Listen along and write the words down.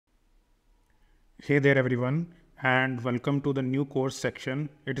Hey there everyone, and welcome to the new course section.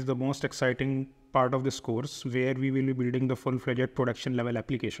 It is the most exciting part of this course where we will be building the full-fledged production level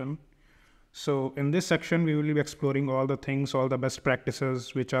application. So in this section, we will be exploring all the things, all the best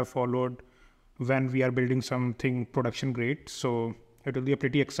practices which are followed when we are building something production grade. So it will be a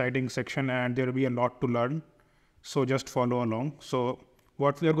pretty exciting section and there will be a lot to learn. So just follow along. So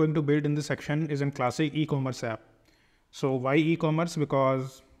what we are going to build in this section is a classic e-commerce app. So why e-commerce?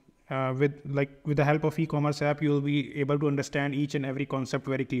 Because with the help of e-commerce app, you will be able to understand each and every concept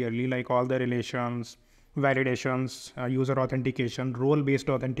very clearly, like all the relations, validations, user authentication, role-based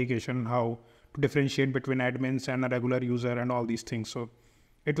authentication, how to differentiate between admins and a regular user, and all these things. So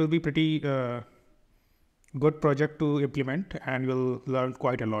it will be pretty good project to implement, and we'll learn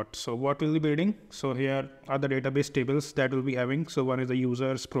quite a lot. So what we'll be building? So here are the database tables that we'll be having. So one is the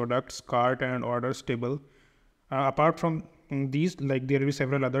users, products, cart, and orders table. Apart from these, like there will be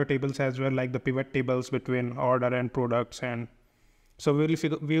several other tables as well, like the pivot tables between order and products, and so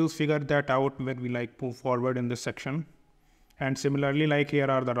we'll figure that out when we move forward in this section. And similarly, like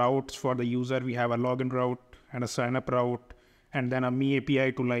here are the routes for the user. We have a login route and a sign up route, and then a me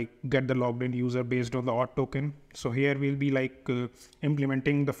API to get the logged in user based on the auth token. So here we'll be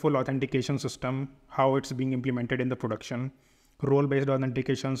implementing the full authentication system, how it's being implemented in the production. Role-based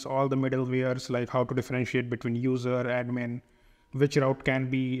authentications, all the middlewares, like how to differentiate between user, admin, which route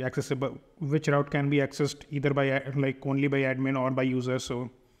can be accessible, which route can be accessed either by only by admin or by user. So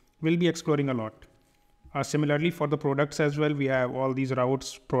we'll be exploring a lot. Similarly, for the products as well, we have all these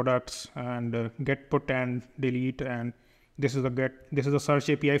routes, products, and get, put, and delete. And this is the search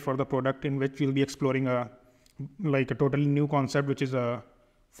API for the product, in which we'll be exploring a totally new concept, which is a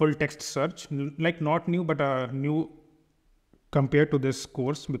full text search. Like not new, but a new compared to this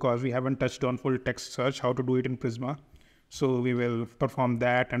course, because we haven't touched on full text search, how to do it in Prisma. So we will perform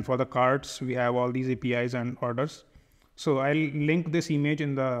that. And for the cards, we have all these APIs and orders. So I'll link this image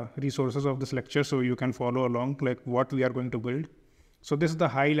in the resources of this lecture so you can follow along like what we are going to build. So this is the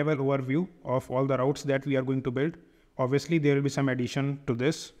high level overview of all the routes that we are going to build. Obviously, there will be some addition to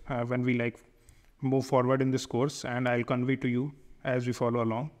this when we move forward in this course, and I'll convey to you as we follow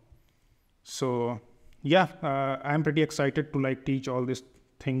along. So yeah, I'm pretty excited to teach all these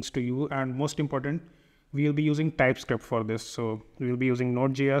things to you. And most important, we'll be using TypeScript for this. So we'll be using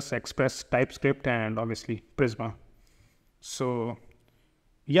Node.js, Express, TypeScript, and obviously Prisma. So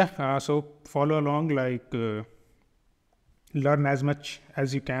yeah, so follow along, learn as much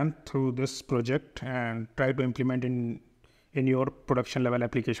as you can through this project and try to implement in your production level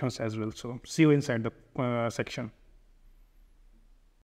applications as well. So see you inside the section.